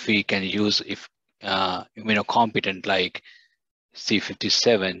 if we can use, if immunocompetent like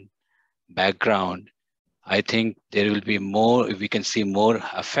C57 background, I think there will be more, we can see more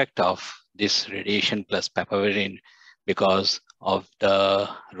effect of this radiation plus papaverine because of the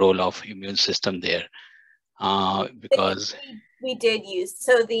role of immune system there. Because we did use,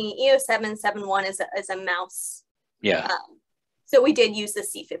 so the EO771 is a mouse. Yeah. So we did use the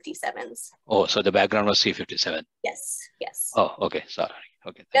C57s. Oh, so the background was C57. Yes, yes. Oh, okay, sorry.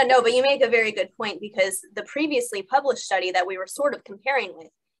 Okay. Yeah, no, but you make a very good point, because the previously published study that we were sort of comparing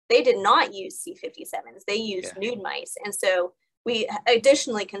with, they did not use C57s, they used nude mice. And so we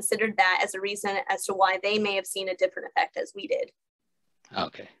additionally considered that as a reason as to why they may have seen a different effect as we did.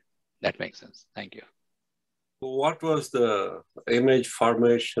 Okay, that makes sense. Thank you. What was the image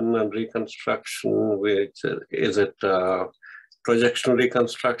formation and reconstruction? Is it projection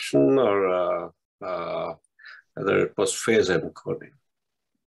reconstruction, or whether it was phase encoding?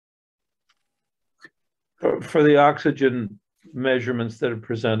 For the oxygen measurements that are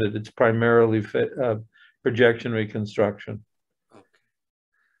presented, it's primarily projection reconstruction. Okay.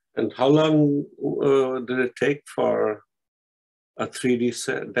 And how long did it take for a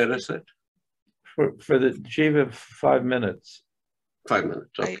 3D data set? For the JIVA, 5 minutes. 5 minutes.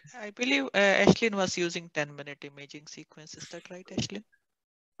 Okay. I believe Ashlyn was using 10-minute imaging sequence. Is that right, Ashlyn?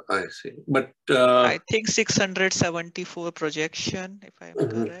 I see. But I think 674 projection, if I'm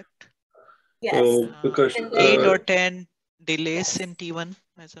correct. Yes. Because 8 or 10 delays in T1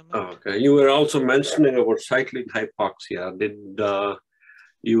 measurement. Okay. You were also mentioning about cyclic hypoxia. Do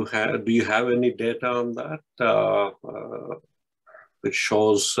you have any data on that? Which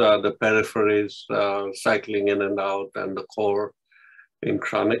shows the peripheries cycling in and out, and the core in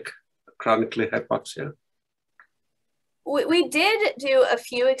chronically hypoxia? We did do a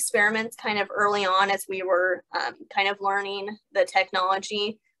few experiments kind of early on as we were kind of learning the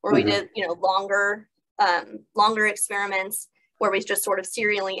technology, where we did, longer experiments where we just sort of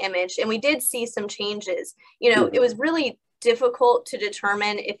serially imaged, and we did see some changes. It was really difficult to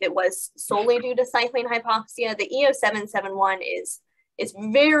determine if it was solely due to cycling hypoxia. The EO771 is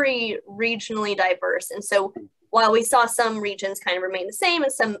very regionally diverse, and so while we saw some regions kind of remain the same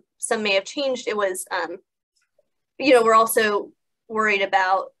and some may have changed, it was we're also worried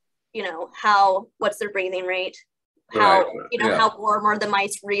about what's their breathing rate, how how warm are the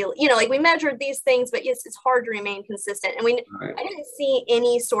mice real, we measured these things, but yes, it's hard to remain consistent. And I didn't see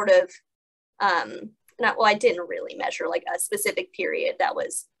any sort of I didn't really measure like a specific period that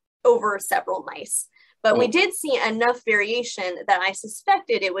was over several mice, but we did see enough variation that I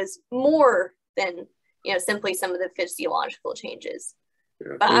suspected it was more than simply some of the physiological changes.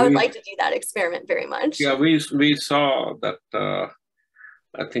 Yeah, but I would like to do that experiment very much. Yeah, we saw that.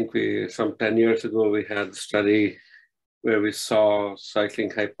 I think some 10 years ago we had a study where we saw cycling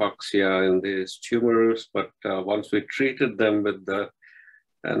hypoxia in these tumors, but once we treated them with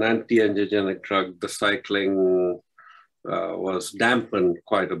an anti-angiogenic drug, the cycling was dampened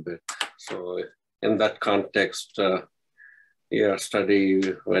quite a bit. So in that context, study,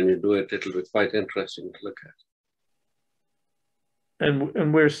 when you do it, it'll be quite interesting to look at.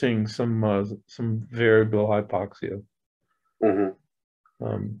 And we're seeing some variable hypoxia.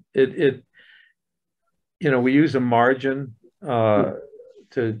 We use a margin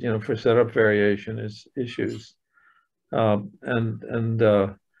for setup variation issues, and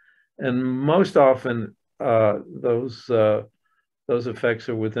most often those effects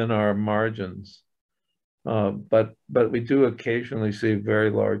are within our margins, but we do occasionally see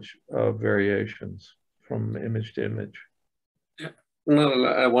very large variations from image to image.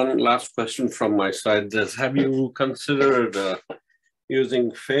 One last question from my side is, have you considered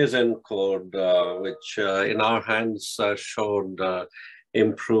using phase encode, which in our hands showed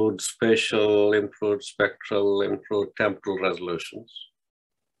improved spatial, improved spectral, improved temporal resolutions?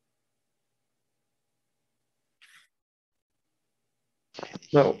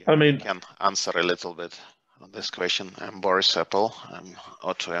 No, I mean, I can answer a little bit on this question. I'm Boris Apple. I'm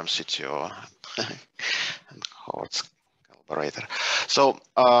O2M CTO and Howard's collaborator. So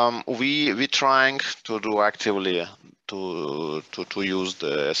we trying to do actively to use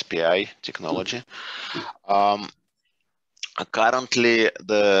the SPI technology. Currently,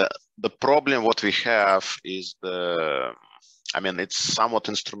 the problem what we have is it's somewhat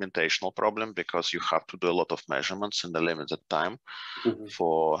instrumentational problem, because you have to do a lot of measurements in the limited time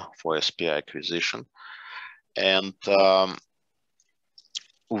for SPI acquisition, and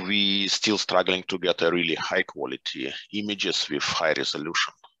we still struggling to get a really high quality images with high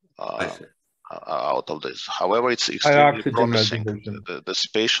resolution out of this. However, it's extremely promising. The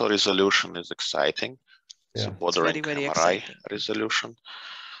spatial resolution is exciting. It's bordering MRI resolution.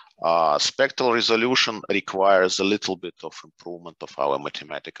 Spectral resolution requires a little bit of improvement of our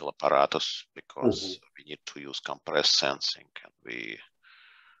mathematical apparatus because we need to use compressed sensing, and we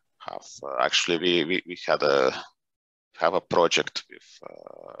have actually we had have a project with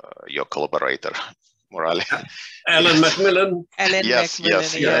your collaborator, Morale. Alan Macmillan. Alan Macmillan.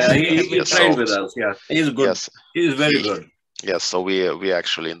 Yeah, he trained with us. Yeah, he's good. Yes, he's very good. Yes, so we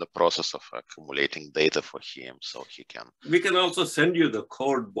actually in the process of accumulating data for him, so he can. We can also send you the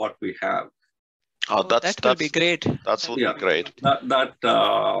code what we have. Oh, that would be great. That would be great.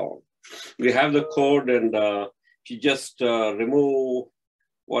 We have the code, and you just remove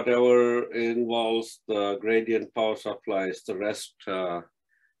whatever involves the gradient power supplies. The rest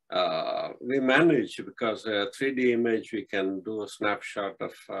we manage, because a 3D image we can do a snapshot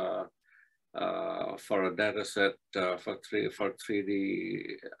of. For a data set for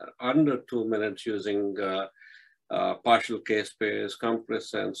 3D under 2 minutes using partial K space, compressed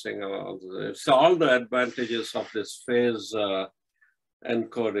sensing, so all the advantages of this phase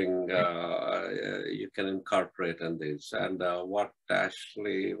encoding you can incorporate in these. And what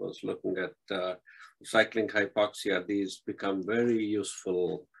Ashley was looking at, cycling hypoxia, these become very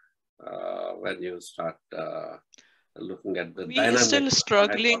useful when you start looking at the dynamics. We are still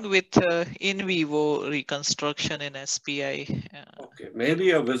struggling with in vivo reconstruction in SPI. Okay,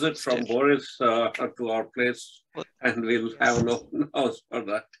 maybe a visit from Boris to our place, and we'll have an open house for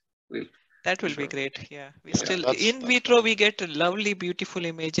that. That will be great. Yeah, we still in vitro we get lovely, beautiful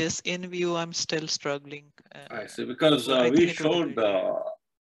images. In vivo, I'm still struggling. I see, because we showed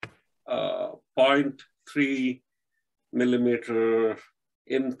 0.3 millimeter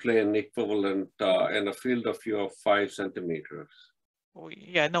in plane equivalent in a field of view of 5 centimeters. Oh,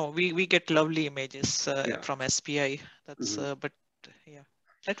 yeah, no, we get lovely images from SPI. That's but yeah,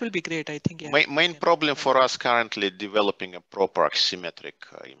 that will be great. I think. Yeah, main problem for us currently developing a proper axisymmetric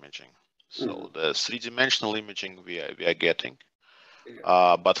imaging. So the 3-dimensional imaging we are getting,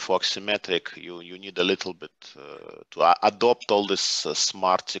 but for axisymmetric you need a little bit to adopt all these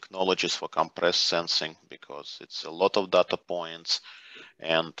smart technologies for compressed sensing, because it's a lot of data points.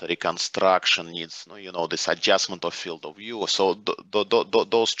 And reconstruction needs, this adjustment of field of view. So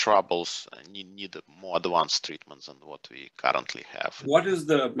those troubles need more advanced treatments than what we currently have. What is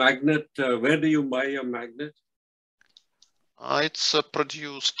the magnet? Where do you buy your magnet? It's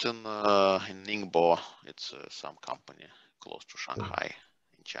produced in Ningbo. It's some company close to Shanghai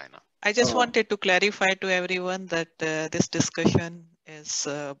in China. I just wanted to clarify to everyone that this discussion is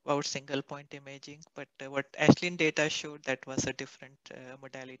about single point imaging, but what Ashlyn data showed, that was a different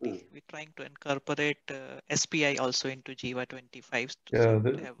modality. We're trying to incorporate SPI also into JIVA-25 to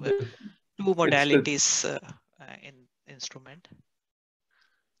have two modalities in instrument.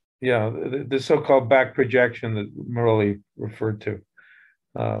 Yeah, the so-called back projection that Murali referred to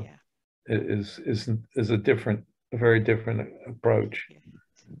is a very different approach. Yeah.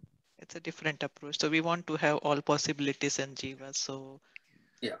 It's a different approach. So we want to have all possibilities in JIVA. So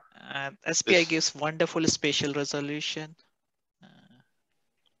SPI gives wonderful spatial resolution.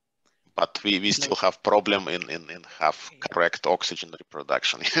 But we still have problem in have correct oxygen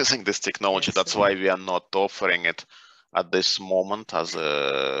reproduction using this technology. Yes, that's why we are not offering it at this moment as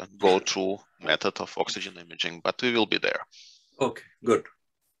a go-to method of oxygen imaging, but we will be there. Okay, good.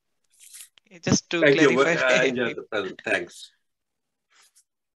 Just to clarify. I enjoyed the present. Thanks.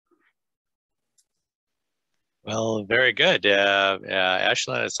 Well, very good.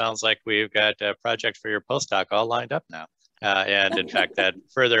 Ashlyn, it sounds like we've got a project for your postdoc all lined up now. And in fact, that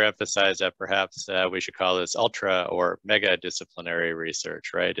further emphasized that perhaps we should call this ultra or mega disciplinary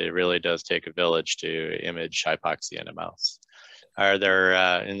research, right? It really does take a village to image hypoxia in a mouse. Are there,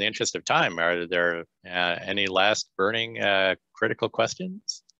 in the interest of time, are there any last burning critical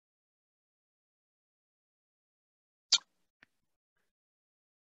questions?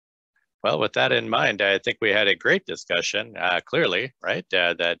 Well, with that in mind, I think we had a great discussion, clearly, right,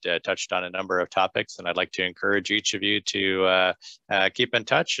 that touched on a number of topics, and I'd like to encourage each of you to keep in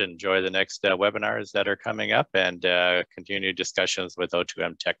touch, enjoy the next webinars that are coming up, and continue discussions with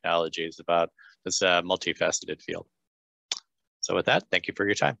O2M Technologies about this multifaceted field. So with that, thank you for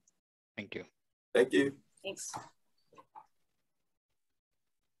your time. Thank you. Thank you. Thanks.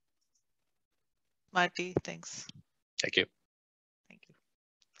 Marty, thanks. Thank you.